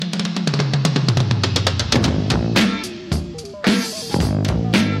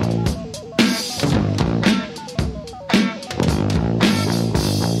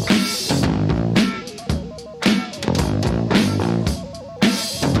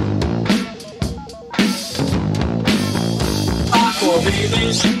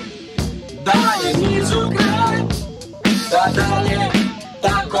vidiš da je nizu kraj, da dalje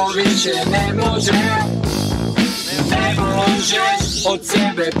tako više ne može. Ne možeš od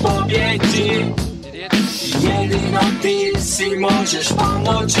sebe pobjeći, jedino ti si možeš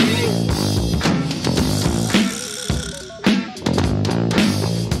pomoći.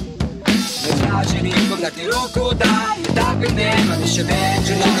 Ne traži nikog da ti ruku daje, takvih nema više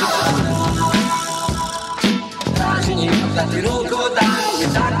među nama. Traži nikog da ti ruku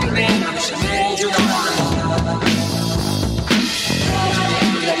daje, takvih nema više među nama. Traži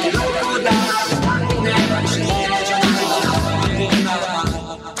nikog da ti ruku daje, takvih nema više među nama.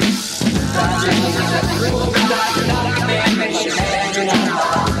 Traži nikog da ti ruku daje, takvih nema više među nama.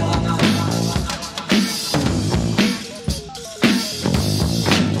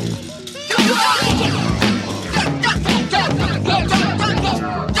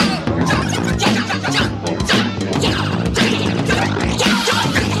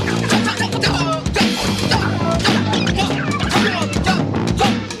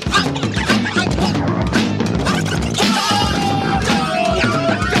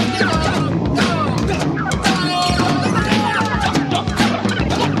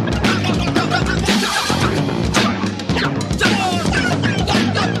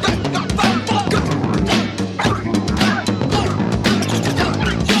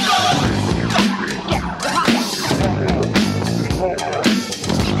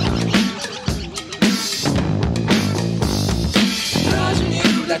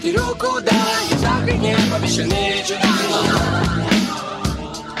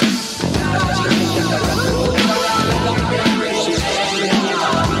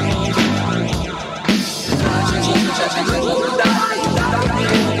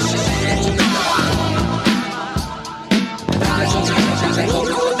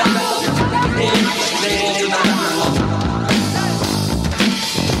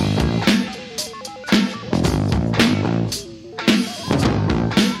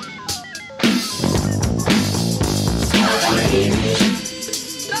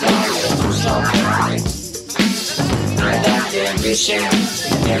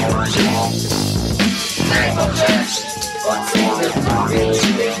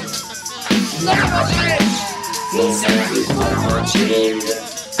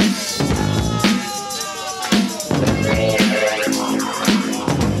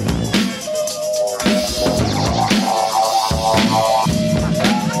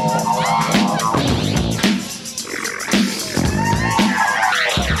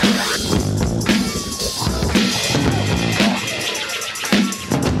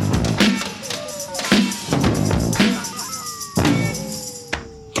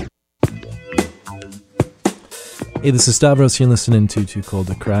 Hey, this is Stavros. You're listening to Too Cold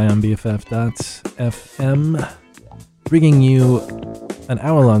to Cry on BFF.fm, bringing you an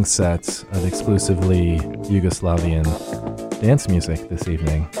hour-long set of exclusively Yugoslavian dance music this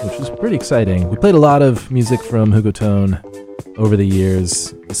evening, which is pretty exciting. We played a lot of music from Hugotone over the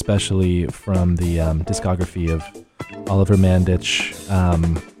years, especially from the discography of Oliver Mandic,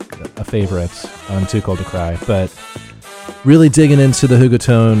 a favorite on Too Cold to Cry, but really digging into the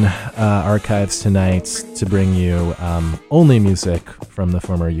Hugotone archives tonight to bring you only music from the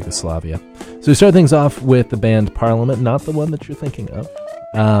former Yugoslavia. So we start things off with the band Parliament, not the one that you're thinking of.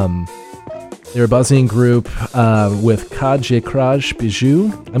 They're a buzzing group with Kaje Kraj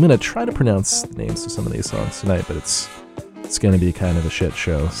Bijou. I'm going to try to pronounce the names of some of these songs tonight, but it's going to be kind of a shit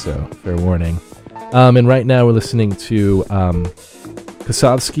show, so fair warning. And right now we're listening to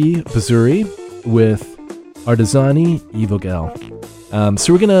Kosovsky Bazuri with Artizani Evogel.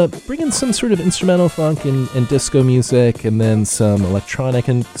 So we're going to bring in some sort of instrumental funk and disco music, and then some electronic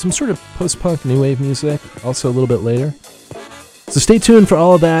and some sort of post-punk new wave music, also a little bit later. So stay tuned for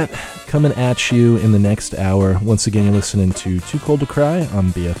all of that coming at you in the next hour. Once again, you're listening to Too Cold to Cry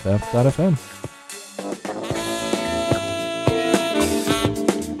on BFF.fm.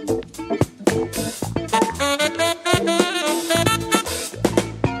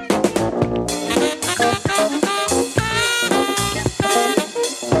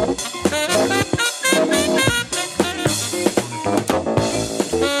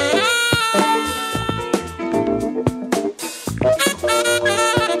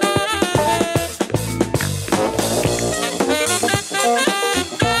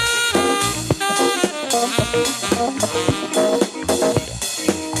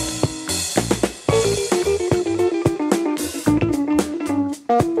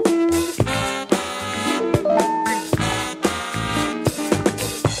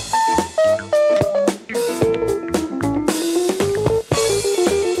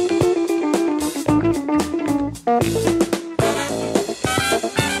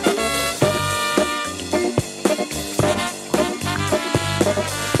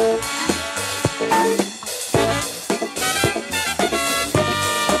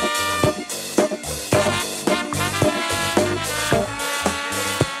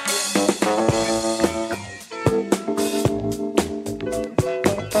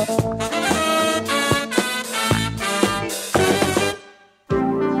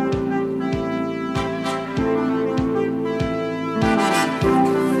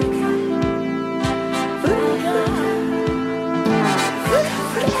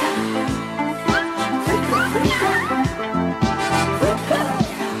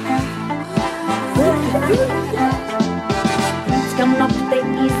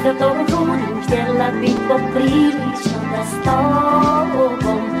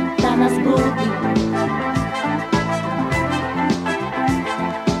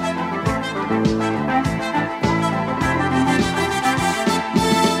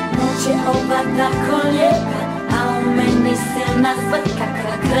 nazvat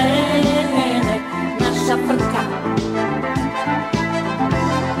kada krene naša frka.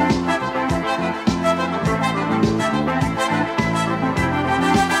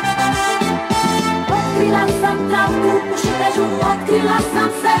 Otkrila sam travku u šibežu, otkrila sam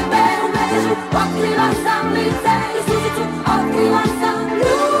sebe u metežu, otkrila sam lice i suzicu, otkrila sam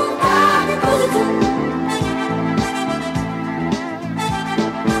ljubav i muziku.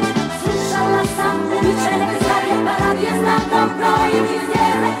 Slušala sam uvičene krstarje, paradije znam dobro i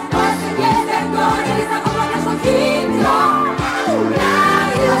zvijezde, koja se gnjezde gore iznad oblaga što hitro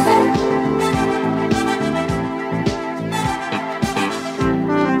javila se.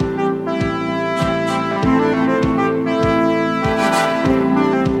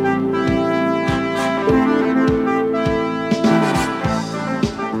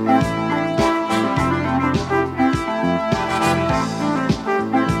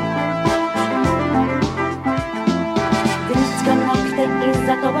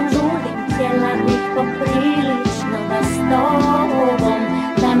 Za tobom žurim, htjela bih poprilično da s tobom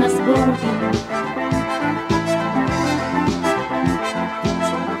danas budim.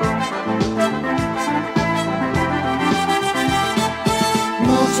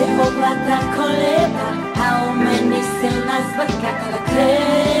 Noć je mogla tako lijepa, a u meni silna zvrka kada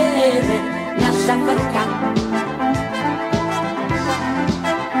krene naša frka.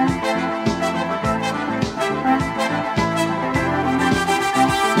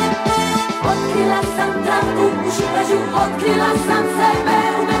 Otkrila sam travku u šibežu, otkrila sam sebe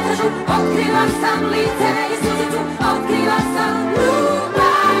u metežu, otkrila sam lice i suzicu, otkrila sam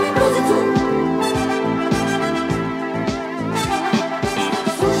ljubav i muziku.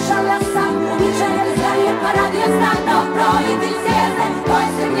 Slušala sam uvičene zvijezde, paradije znam dobro i zvijezde, koje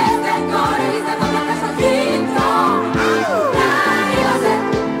se gnjezde gore iznad oblaka što hitro nailaze.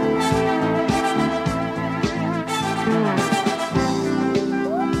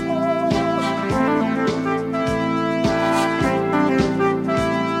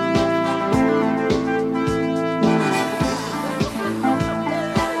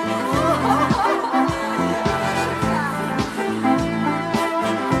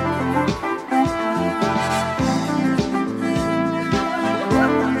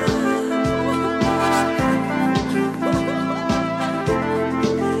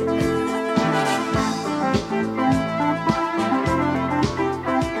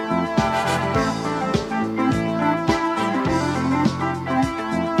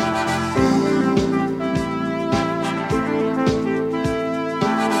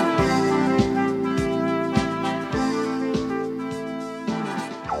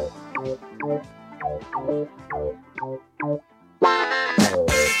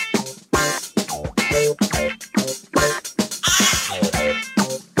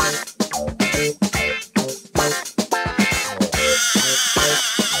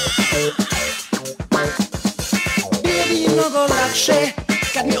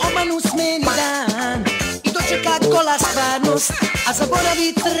 Kad mi obmanu smeni dan i dočeka gola stvarnost, a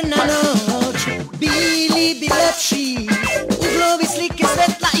zaboravi crna noć. Bili bi lepši uglovi, slike,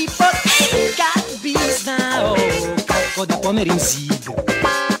 svetla i kad bi znao kako da pomerim zid.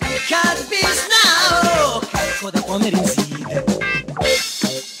 Kad bi znao kako da pomerim zid.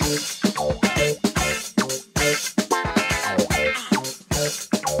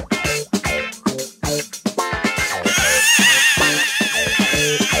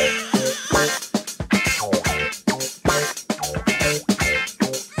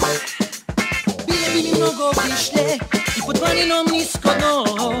 I pod planinom nisko dno,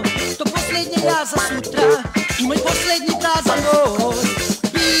 to posljednje ja za sutra i moj posljednji prazan gost.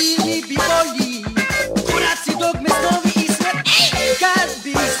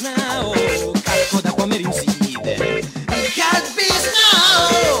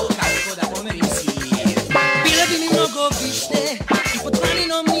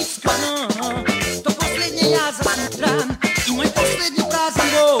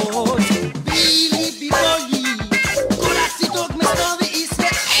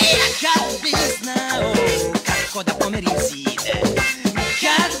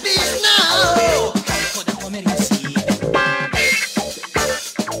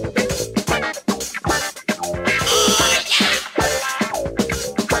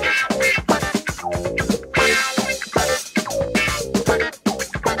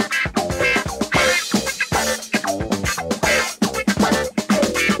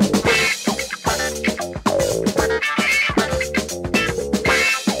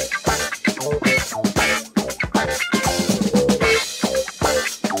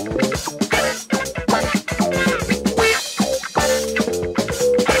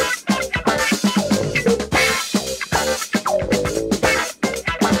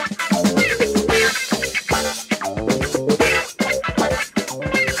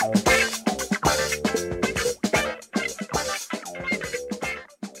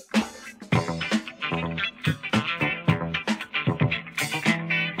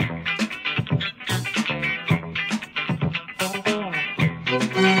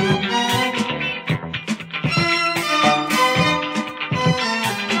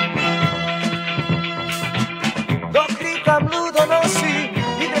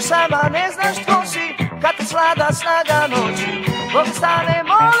 stane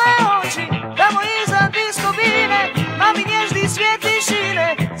mole oči, tamo iza diskovine, mami nježni svijet tišine,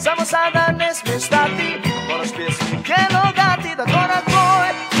 samo sada ne smiješ stati, moraš pjesmike dodati da korak tvoj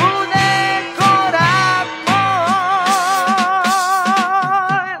bude korak moj.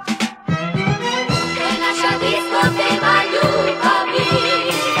 To je naša disko tema ljubavi,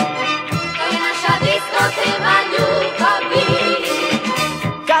 to je naša disko tema ljubavi.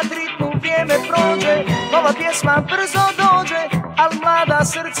 Kad ritmu vrijeme prođe, nova pjesma brzo dođe, al mlada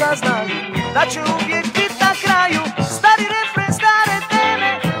srca znaju da će uvijek bit na kraju. Stari refren, stare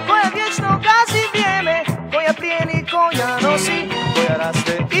teme, koja vječno gazi vrijeme, koja plijeni, koja nosi, koja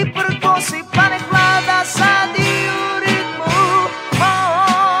raste i prkosi, pa nek mlada sadi u ritmu mom.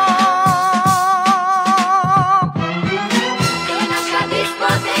 To je naša disko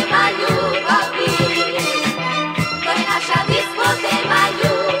tema ljubavi, to je naša disko tema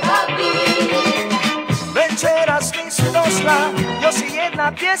ljubavi. Večeras nisi došla, još je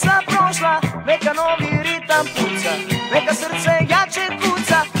jedna pjesma prošla, neka novi ritam puca, neka srce jače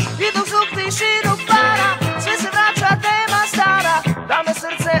kuca, i dok zvuk tišinu para, sve se vraća tema stara, da me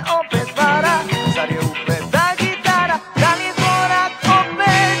srce opet vara, zar je upet da gitara, da li je korak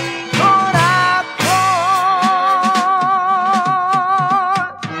opet korak moj.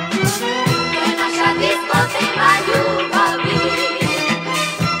 To je naša disko tema ljubavi,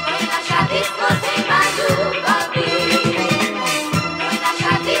 to je naša disko tema ljubavi, to je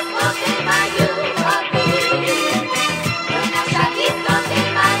naša disko tema ljubavi, to je naša disko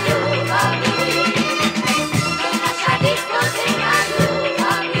tema ljubavi, to je naša disko tema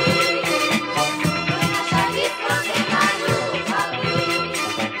ljubavi, to je naša disko tema ljubavi,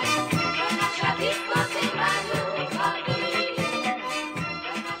 to je naša disko tema ljubavi,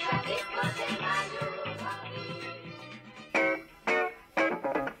 to je naša disko tema ljubavi.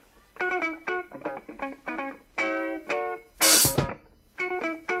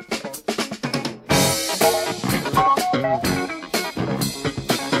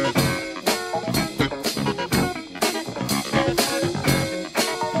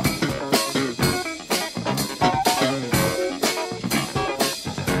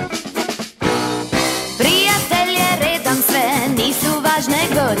 Prijatelje, redam sve, nisu važne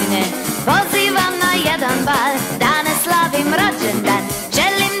godine. Pozivam na jedan bal, da ne slavim rođendan.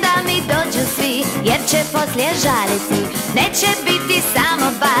 Želim da mi dođu svi, jer će poslije žaliti. Neće biti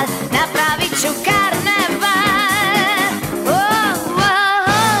samo bal, napravit ću karneval. Oh, oh,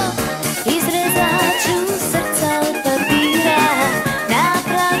 oh. Izrezat ću srca od papira,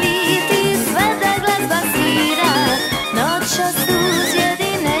 napraviti sve da glazba svira. Noćas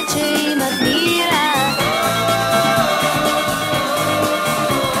susjedi neće imat mira.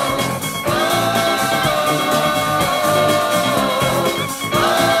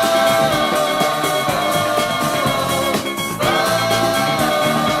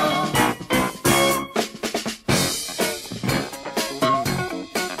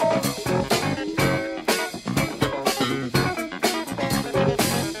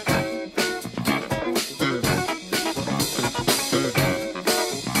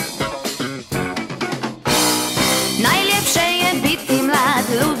 Najljepše je biti mlad,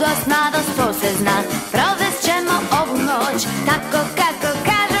 ludost, mladost, to se zna. Provest ćemo ovu noć, tako kako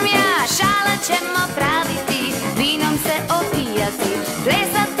kažem ja. Šale ćemo praviti, vinom se opijati,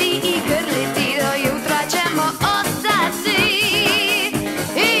 plesati i grliti, do jutra ćemo ostati.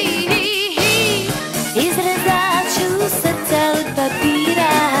 Izrezat ću srca od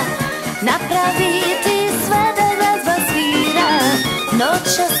papira, napraviti sve da glazba svira.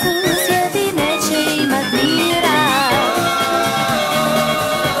 Noća susjedi neće imat mira.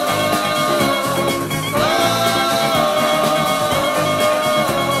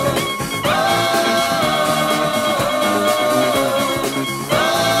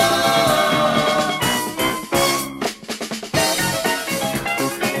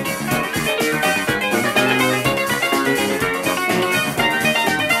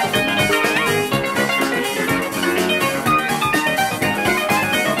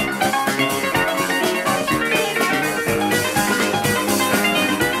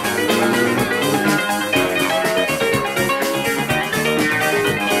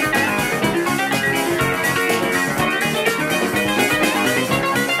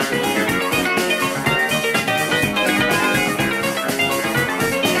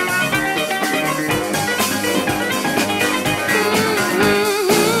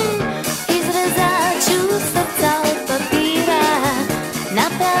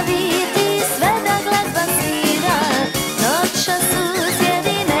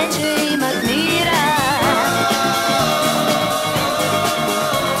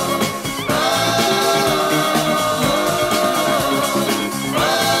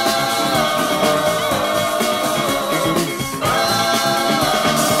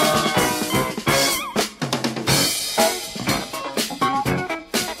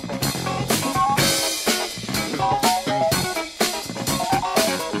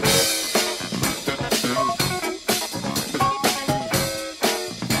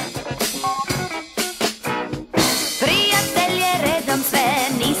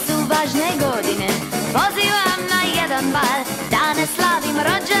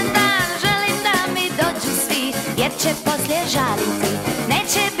 jer će poslije žaliti.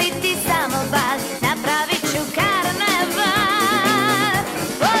 Neće biti samo bal, napravit ću karneval.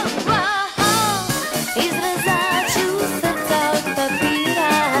 Oh, oh, oh. Izrezat ću srca od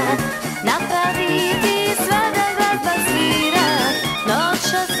papira, napraviti sve da glazba svira.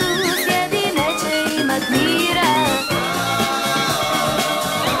 Noća susjedi neće imat mira.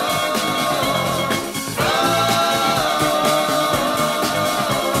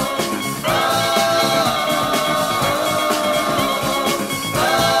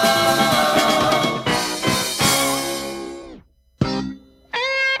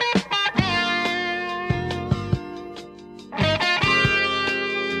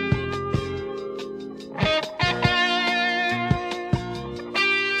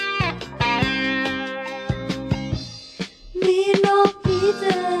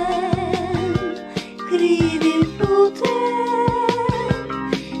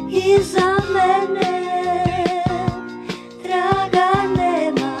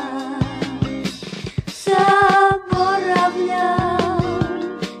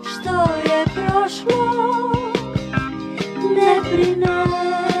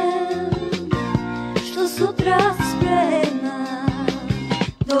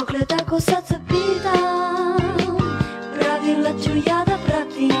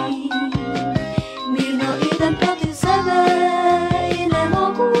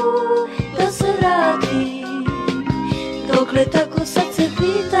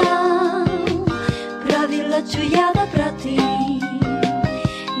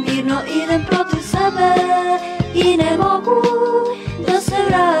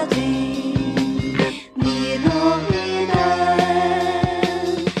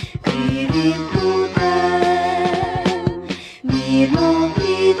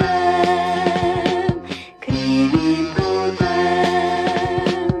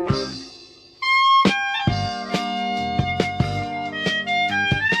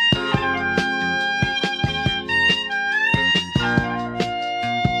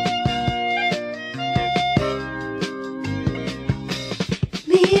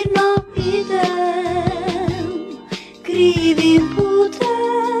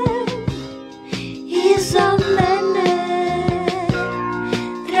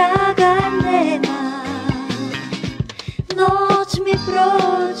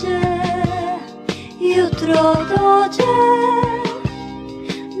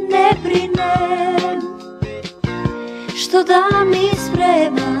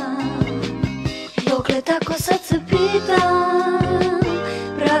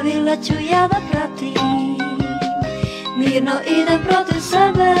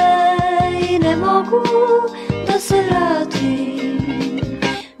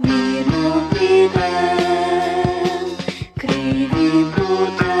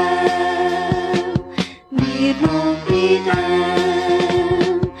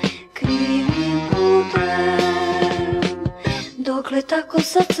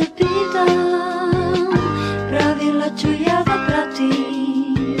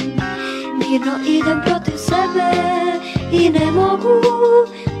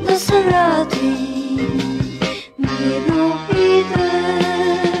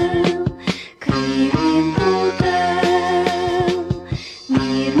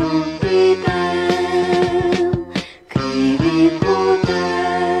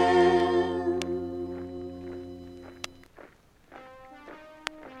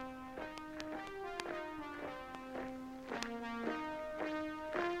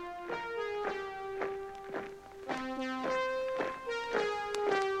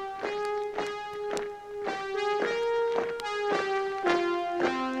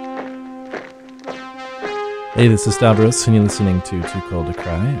 Hey, this is Stavros, and you're listening to Too Cold to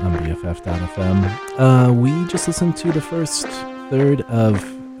Cry on BFF.fm. We just listened to the first third of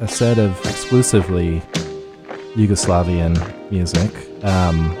a set of exclusively Yugoslavian music,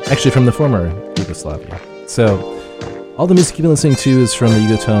 actually from the former Yugoslavia. So, all the music you've been listening to is from the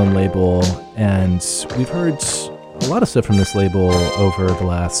Yugotone label, and we've heard a lot of stuff from this label over the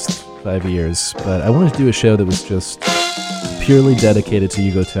last 5 years, but I wanted to do a show that was just purely dedicated to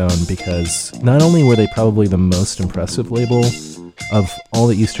Yugotone because not only were they probably the most impressive label of all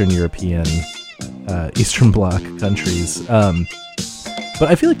the Eastern European, Eastern Bloc countries, but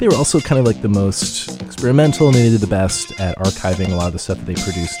I feel like they were also kind of like the most experimental, and they did the best at archiving a lot of the stuff that they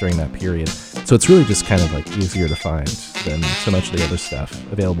produced during that period. So it's really just kind of like easier to find than so much of the other stuff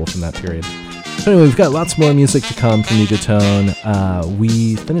available from that period. So anyway, we've got lots more music to come from Yugotone.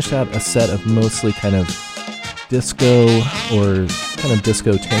 We finished out a set of mostly kind of disco or kind of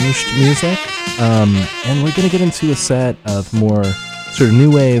disco-tinged music, and we're going to get into a set of more sort of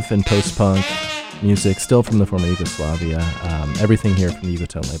new wave and post-punk music, still from the former Yugoslavia. Everything here from the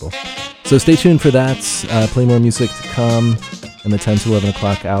Yugoton label. So stay tuned for that. Play more music to come in the 10 to 11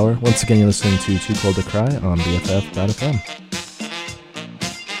 o'clock hour. Once again, you're listening to Too Cold to Cry on BFF.fm.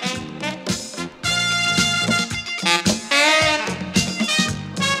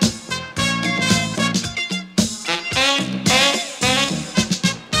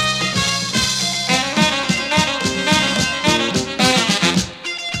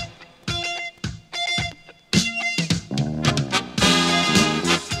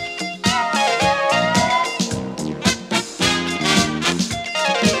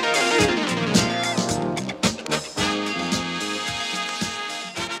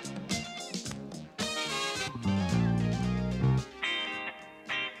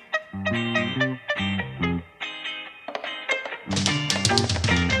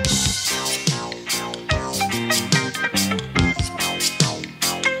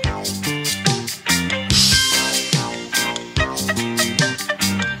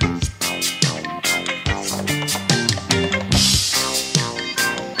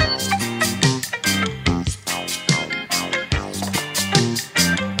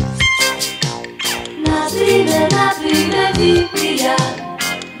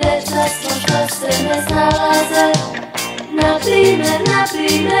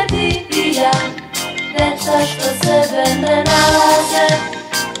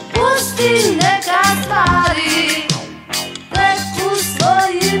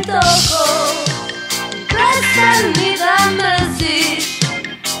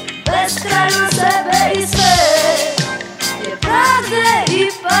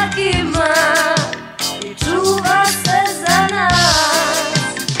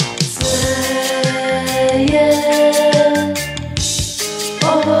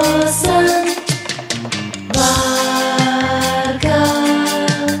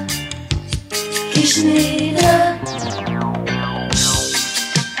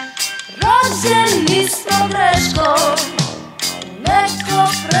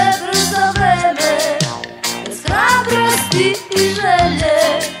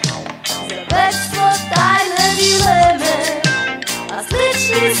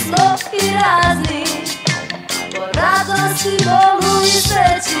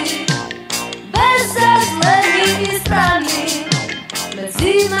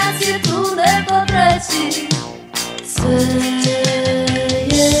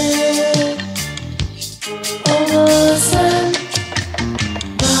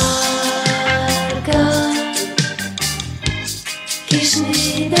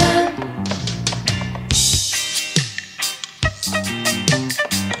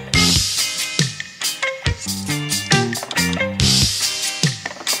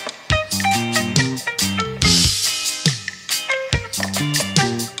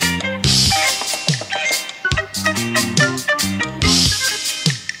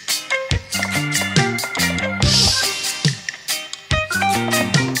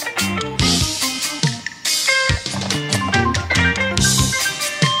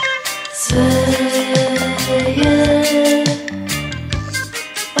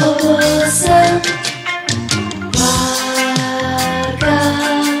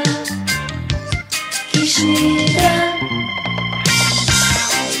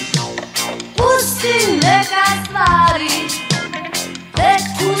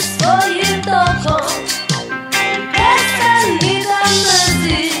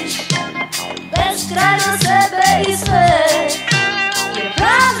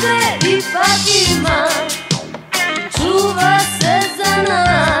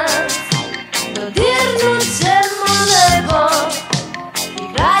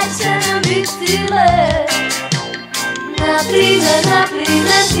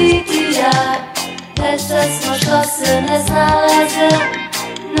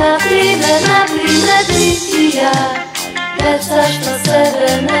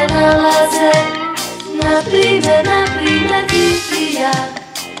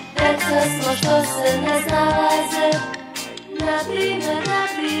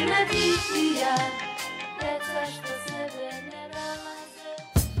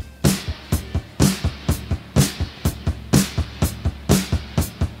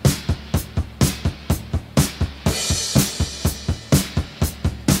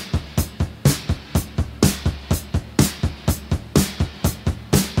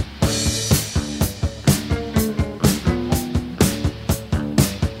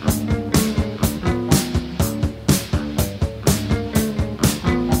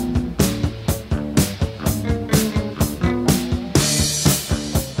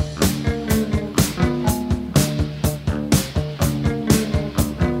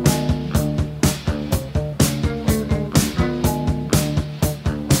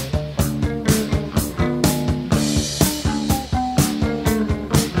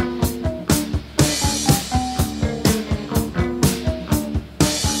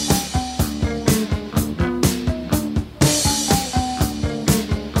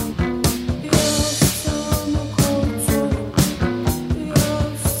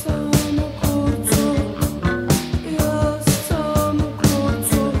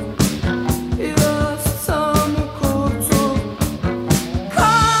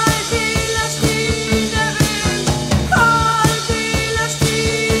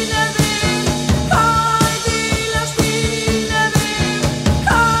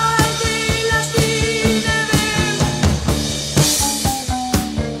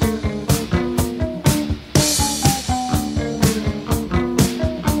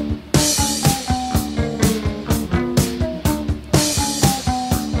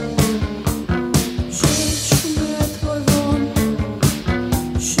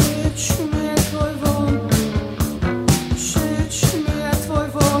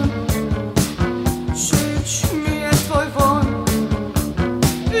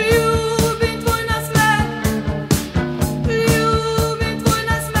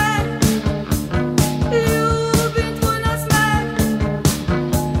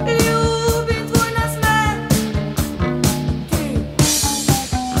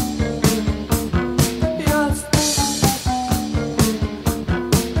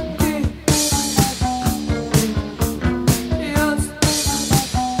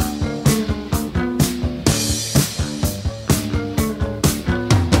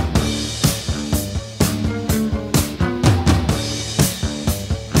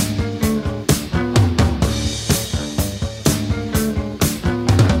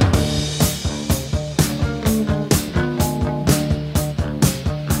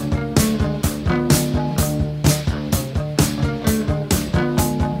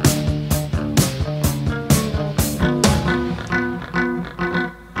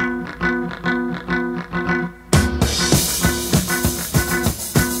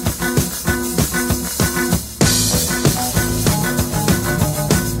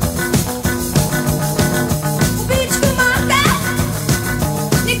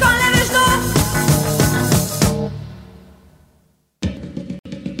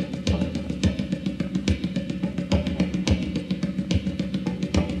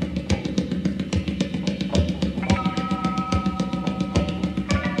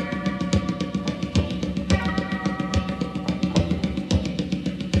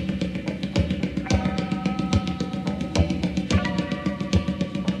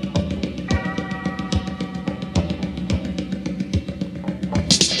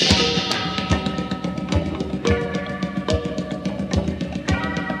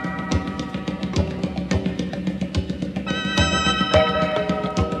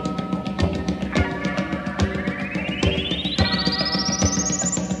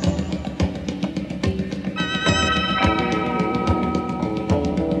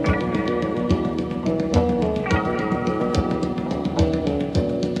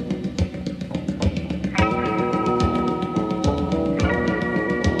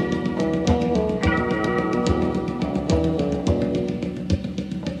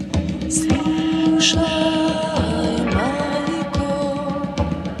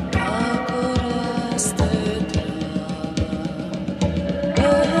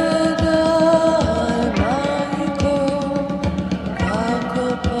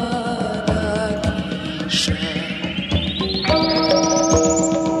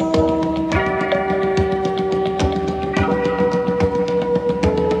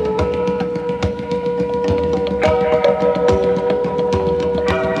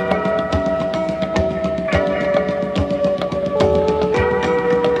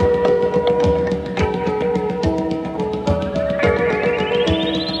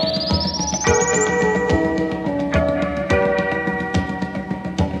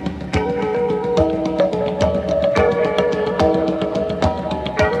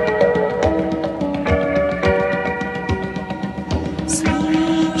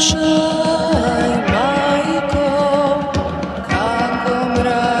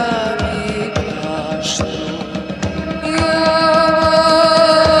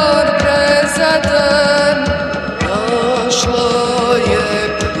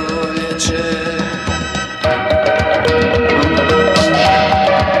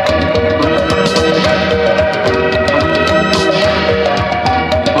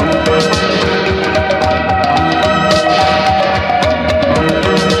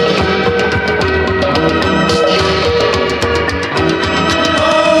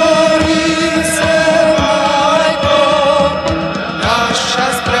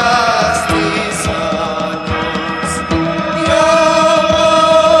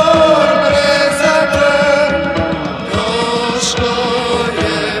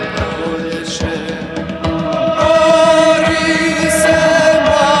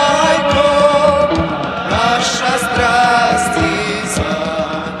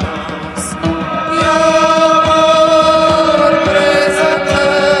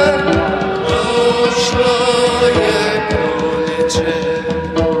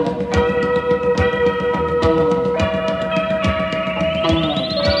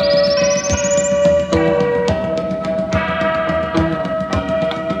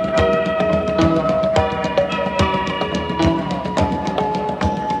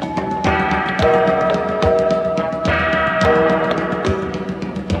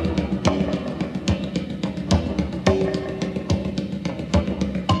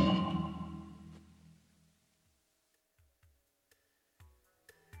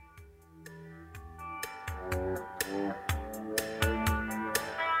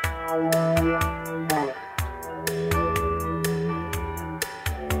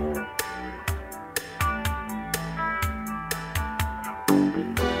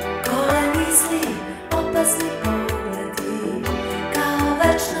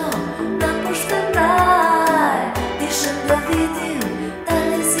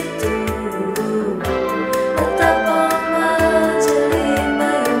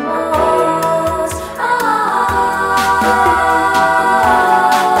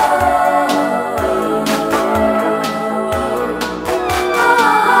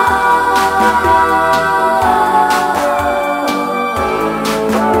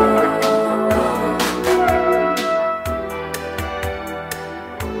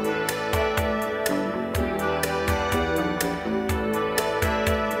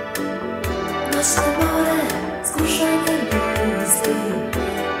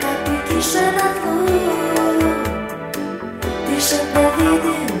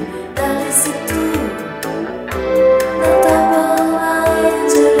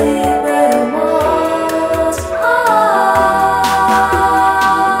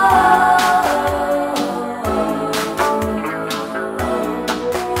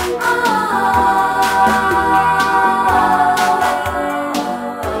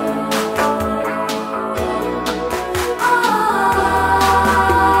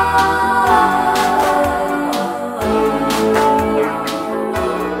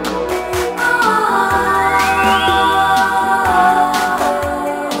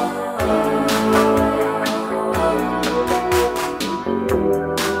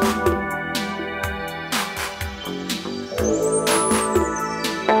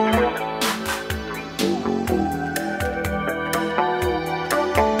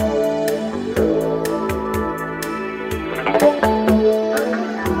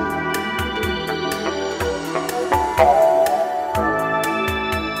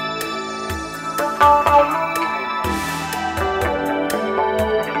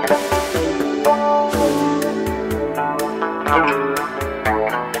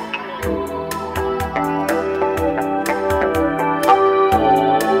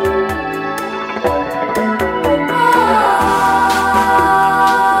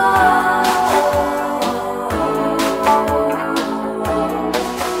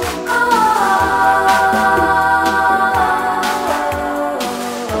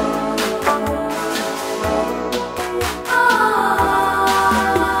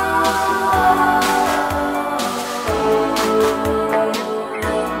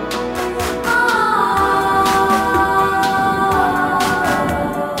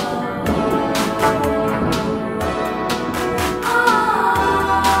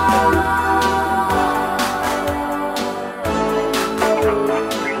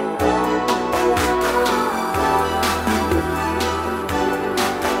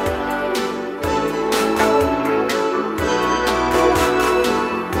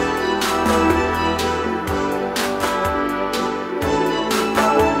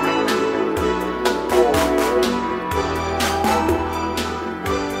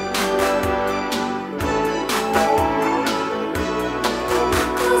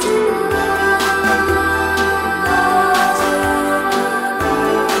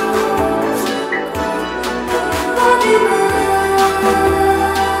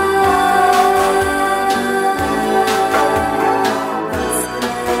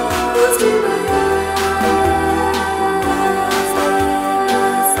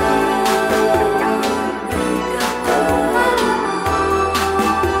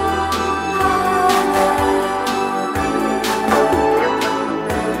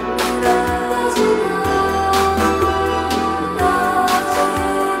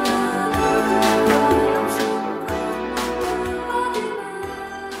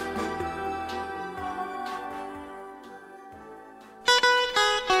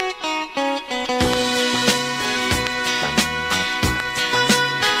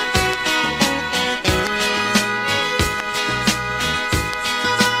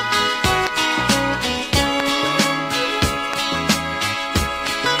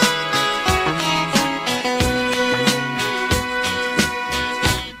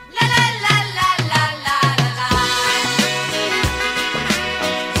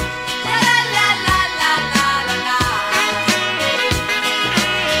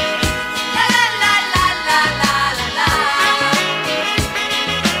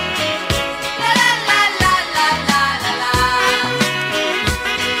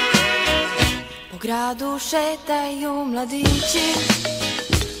 mladići.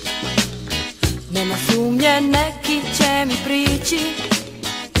 Nema sumnje, neki će mi prići.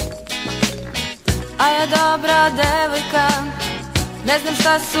 A ja dobra devojka, ne znam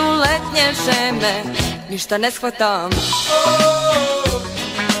šta su letnje šeme, ništa ne shvatam.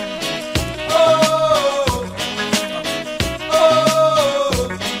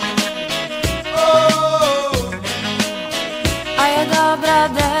 A ja dobra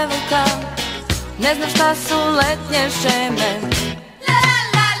devojka, ne znam šta su letnje šeme.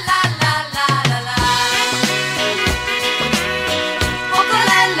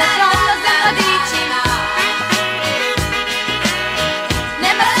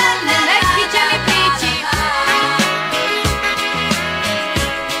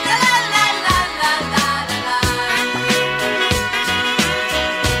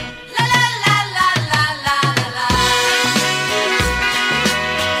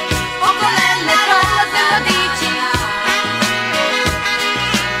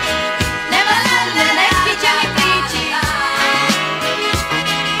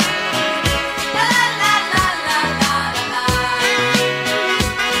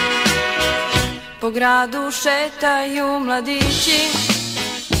 Po gradu šetaju mladići,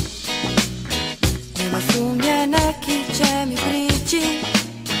 nema sumnje, neki će mi prići.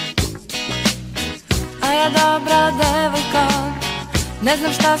 A ja dobra devojka, ne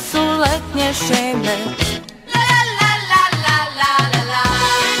znam šta su letnje šeme.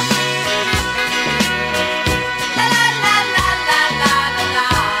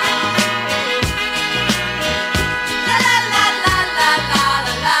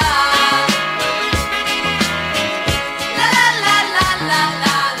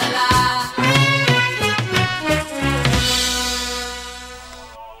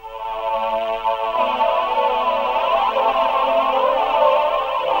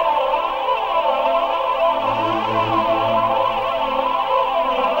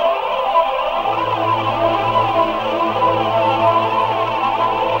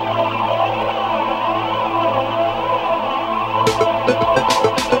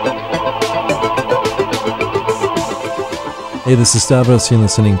 Hey, this is Stavros. You're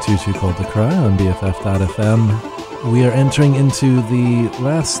listening to Too Cold to Cry on BFF.fm. We are entering into the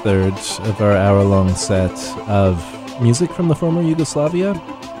last third of our hour-long set of music from the former Yugoslavia.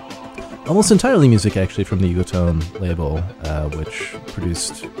 Almost entirely music, actually, from the Yugotone label, which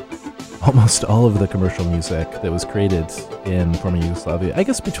produced almost all of the commercial music that was created in former Yugoslavia. I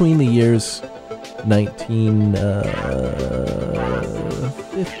guess between the years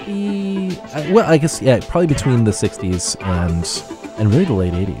 1950, I guess, yeah, probably between the 60s and really the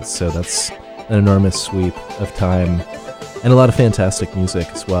late 80s. So that's an enormous sweep of time and a lot of fantastic music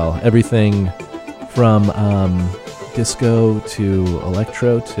as well. Everything from disco to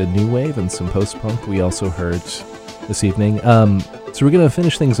electro to new wave and some post-punk we also heard this evening. So we're going to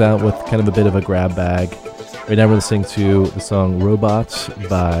finish things out with kind of a bit of a grab bag. Right now we're listening to the song Robot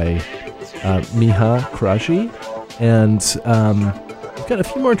by Miha Kraji, and we've got a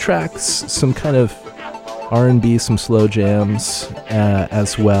few more tracks, some kind of R&B, some slow jams,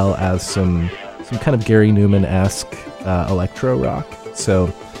 as well as some kind of Gary Newman-esque electro rock.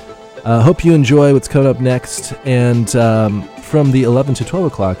 So hope you enjoy what's coming up next, and from the 11 to 12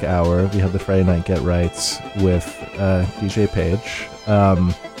 o'clock hour, we have the Friday Night Get Rights with DJ Page.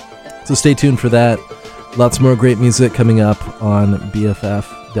 So stay tuned for that. Lots more great music coming up on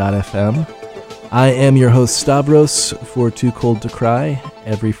BFF.fm. I am your host Stavros for Too Cold to Cry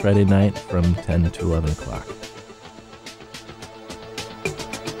every Friday night from 10 to 11 o'clock.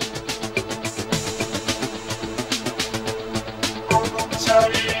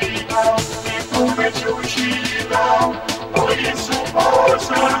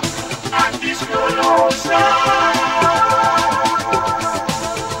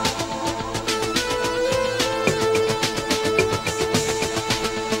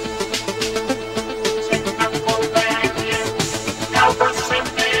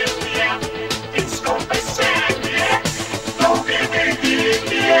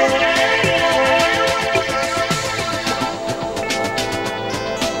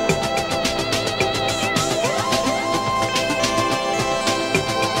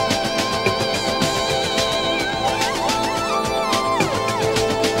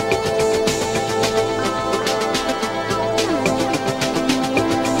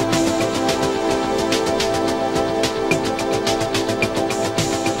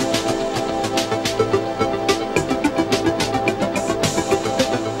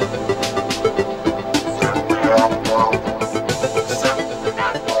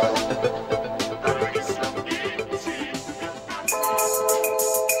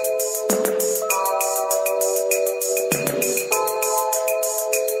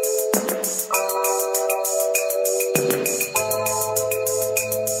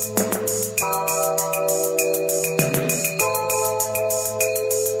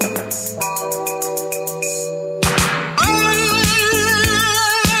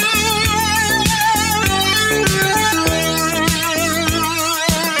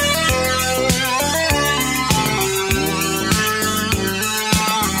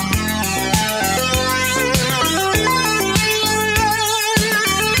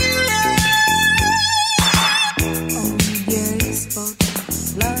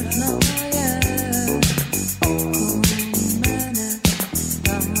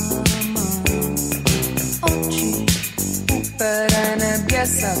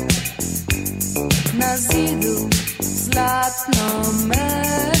 pjesak na zidu, zlatno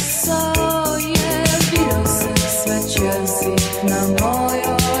meso je. Video se sveć jezik na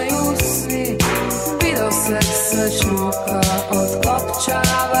mojoj usni, video se sveć ruka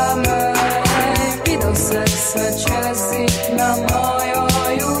otkopčava me. Video se sveć jezik na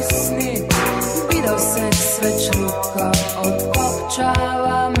mojoj usni, video se sveć ruka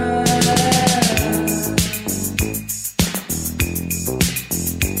otkopčava me.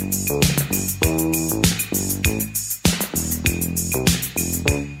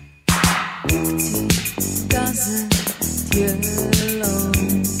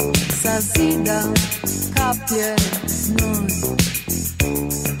 Zida kapje znoj.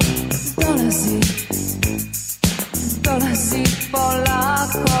 Dolazi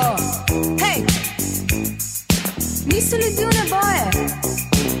polako. Hej, nisu li dune boje?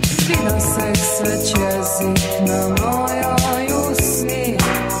 Video se sveć jezik na mojoj usni,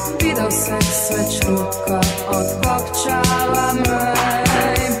 video se sveć ruka otkopčava me.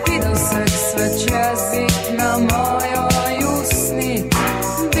 Video se sveć jezik na mojoj usni,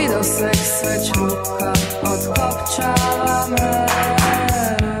 video se sveć ruka otkopčava me.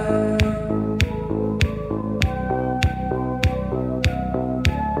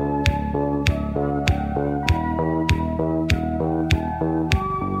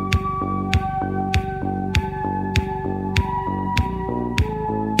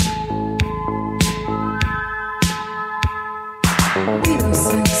 Video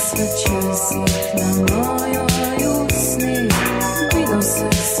se sveć jezik na mojoj usni, video se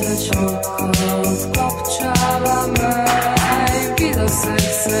sveć ruka otkopčava me. Video se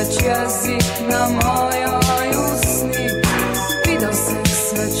sveć jezik na mojoj usni, video se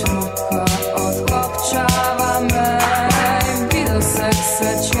sveć ruka otkopčava me. Video se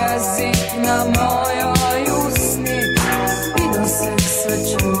sveć jezik na mojoj usni, video se sveć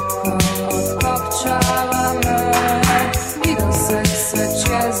ruka otkopčava me. Video se sveć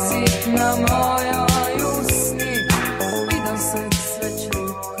jezik na mojoj usni, video se sveć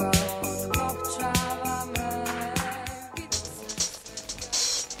ruka otkopčava me.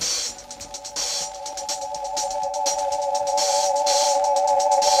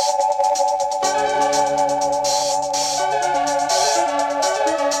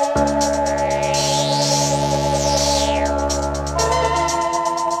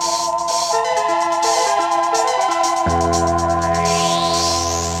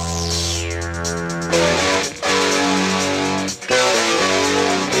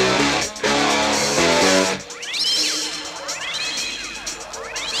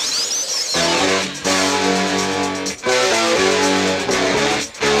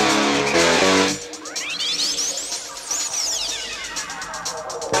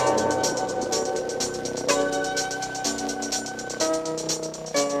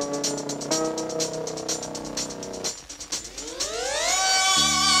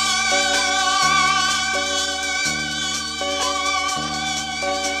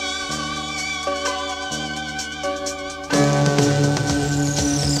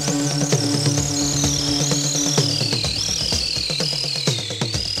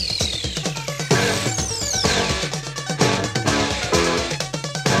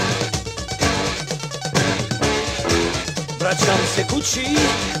 Vraćam se kući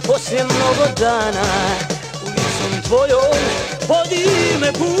poslije mnogo dana, ulicom tvojom vodi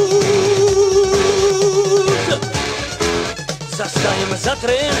me put. Zastajem za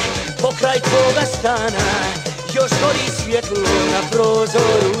tren pokraj tvoga stana, još gori svjetlo na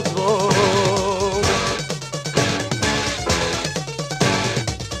prozoru tvom.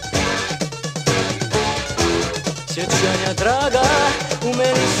 Sjećanja draga u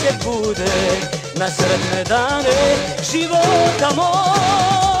meni se bude na sretne dane života mog.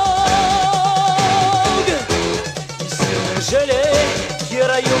 I silne želje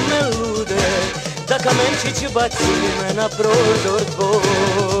tjeraju me lude, da kamenčić bacim na prozor tvoj.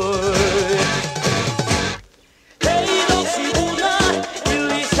 Hej, dok si budna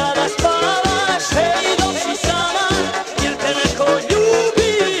ili sada spavaš, hej, dok si sama ili te neko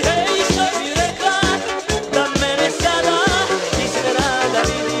ljubi, hej, što bi rekla da mene sada iznenada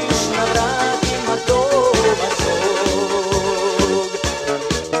vidiš na vratima doma svog.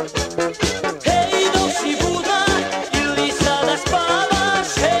 Hej, dok si budna ili sada spavaš,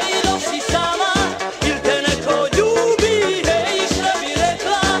 hej, dok si sama ili te neko ljubi, hej, što bi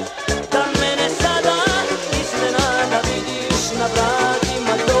rekla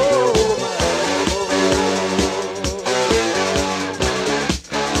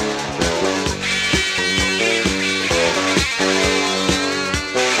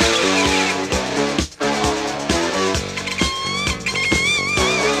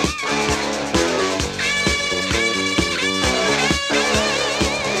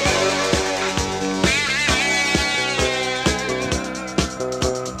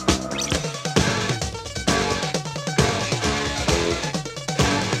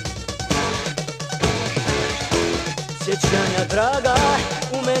sjećanja draga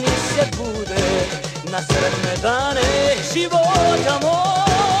u meni se bude na sretne dane života mog.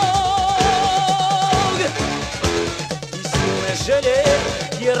 I silne želje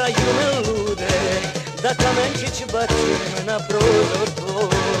tjeraju me lude da kamenčić bacim na prozor tvoj.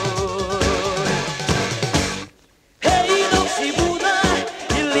 Hej, dok si budna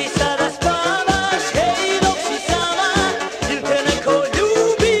ili sada spavaš, hej, dok si sama ili te neko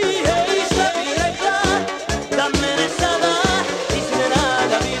ljubi, hej, šta bi rekla da mene sada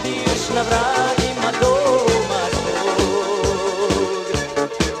iznenada vidiš na vratima doma svog.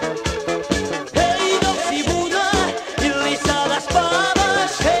 Hej, dok si budna ili sada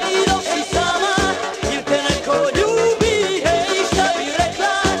spavaš, hej, dok si sama ili te neko ljubi, hej, šta bi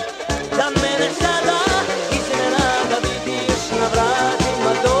rekla da mene sada iznenada vidiš na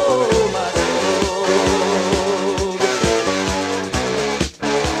vratima doma svog.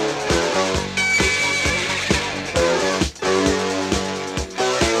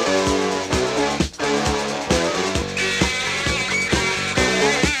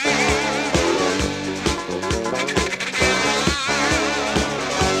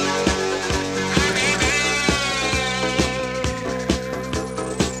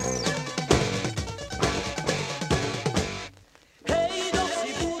 Hej, dok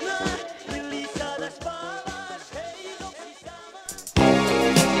si budna ili sada spavaš, hej, dok si sama.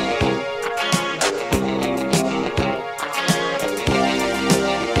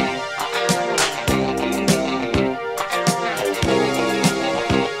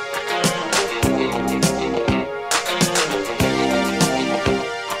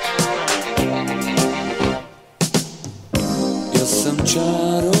 Ja sam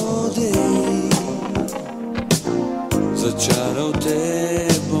čarodej, začaral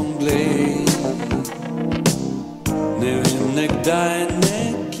tebom, glej. Ne vem, nekdaj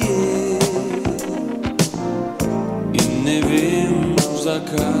nekje in ne vem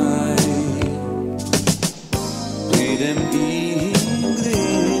zakaj. Pridem in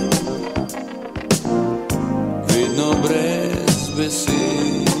grem, vedno brez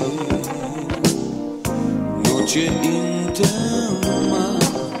besed. Noč je in tema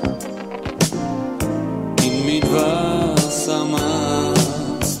in mi dva sama.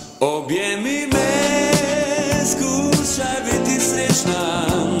 Objemi me, skušaj biti srečna,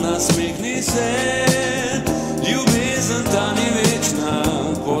 nasmehni se, ljubezen ta ni večna.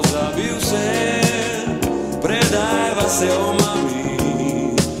 Pozabi vse, predajva se omami.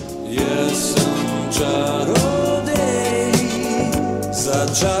 Jaz sem čarodej,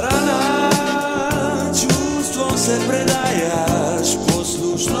 začarana, čustvom se predajaš,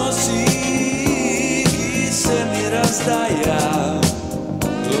 poslušno si, ki se mi razdaja.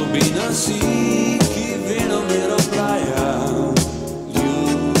 Globina si, ki venomer oplaja.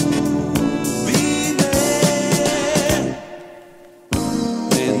 Ljubi me,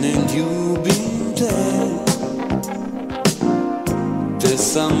 mene ljubim te, te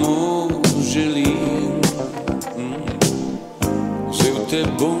samo želim. Vzel te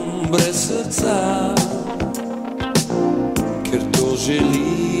bom brez srca, ker to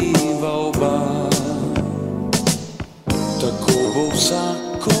želiva oba. Tako bo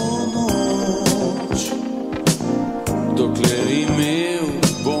vsako noč, dokler imel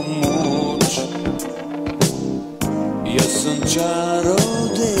bom moč. Jaz sem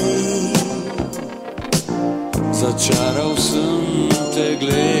čarodej, začaral sem te,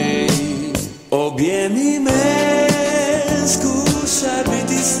 glej. Objemi me, skušaj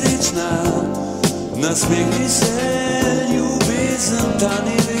biti srečna, nasmehni se, ljubezen ta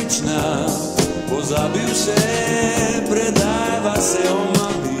ni večna. Pozabi vse, predajva se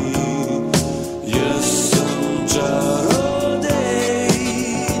omami. Jaz sem čarodej,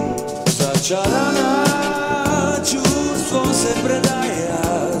 začarana, čustvom se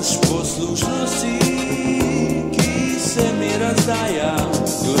predajaš, poslušno si, ki se mi razdaja.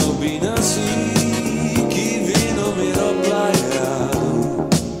 Globina si, ki venomer oplaja.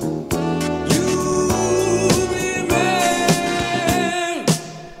 Ljubi me.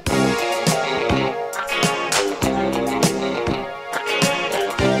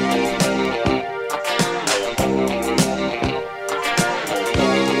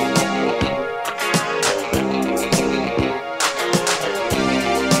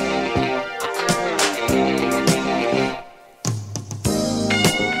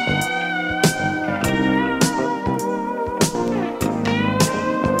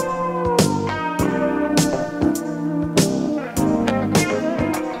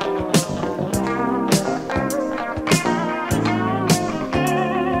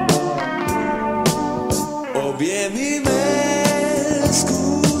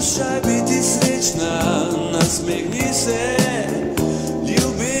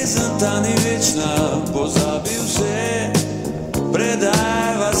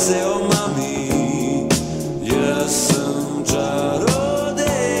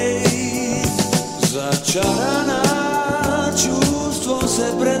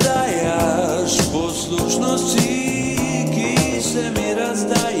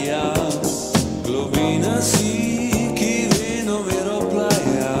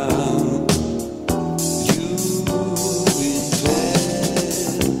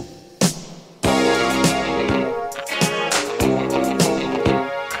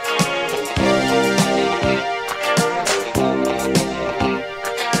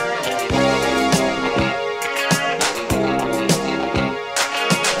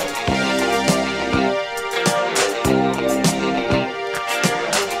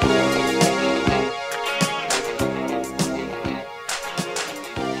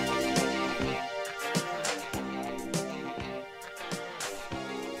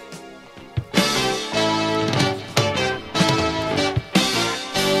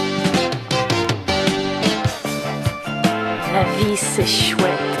 c'est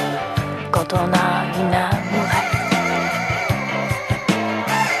chouette quand on a une amourette.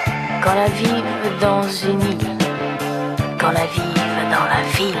 Quand la vie va dans une île, quand la vie va dans la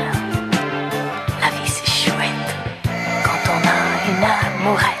ville, la vie c'est chouette quand on a une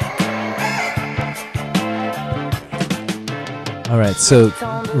amourette. All right, so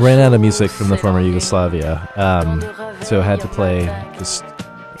ran out of music from the former Yugoslavia, so had to play just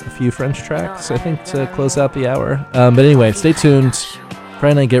a few French tracks, I think, to close out the hour. But anyway, stay tuned.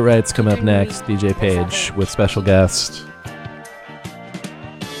 Friday Night Get Right's come up next, DJ Page with special guest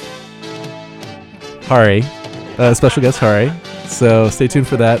Hari, special guest Hari. So stay tuned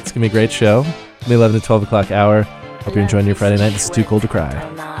for that. It's gonna be a great show. The 11 to 12 o'clock hour. Hope you're enjoying your Friday night. This is Too Cold to Cry.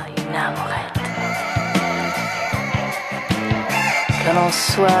 Que l'on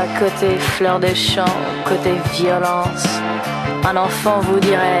soit côté fleur de champ, côté violence, un enfant vous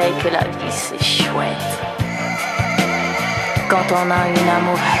dirait que la vie c'est chouette quand on a une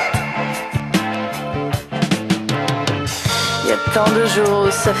amourette. Il y a tant de jours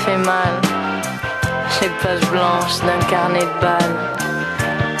où ça fait mal, les pages blanches d'un carnet de balles,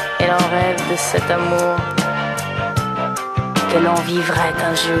 et l'on rêve de cet amour que l'on vivrait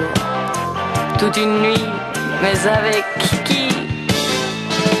un jour, toute une nuit, mais avec qui?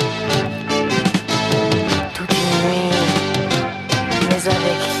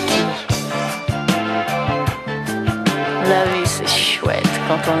 Avec qui? La vie c'est chouette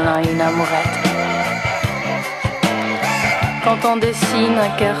quand on a une amourette. Quand on dessine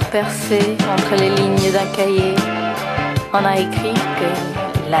un cœur percé entre les lignes d'un cahier, on a écrit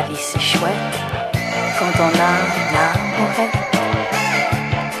que la vie c'est chouette quand on a une amourette.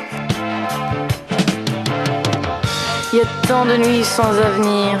 Il y a tant de nuits sans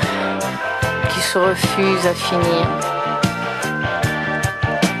avenir qui se refusent à finir.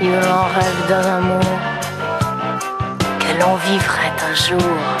 Et l'on rêve d'un amour que l'on vivrait un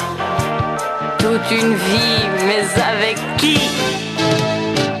jour, toute une vie, mais avec qui?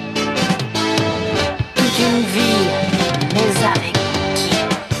 Toute une vie, mais avec qui?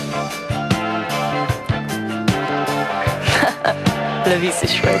 La vie c'est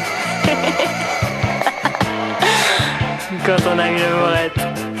chouette quand on a une amourette.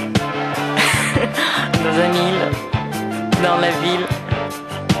 Dans un île, dans la ville,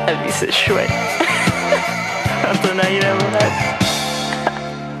 la vie c'est chouette quand on a une amourette.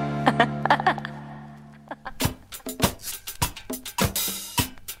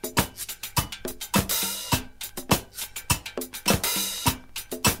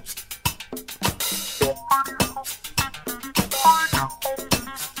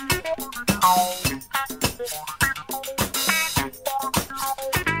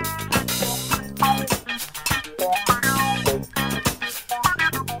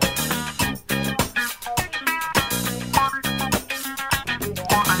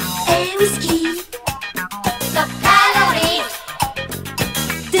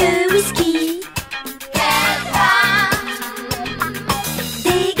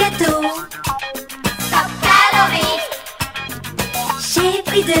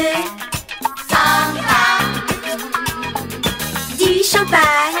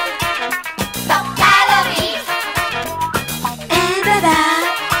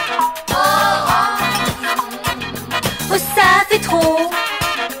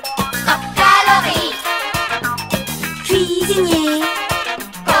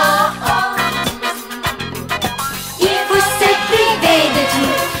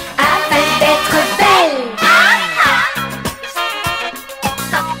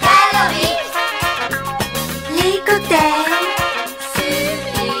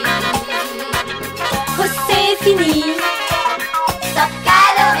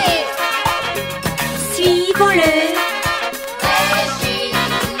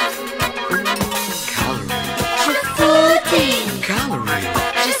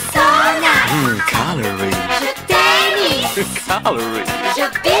 Calorie. Je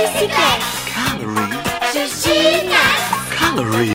bicyclette. Calorie. Je gymnaste. Calorie.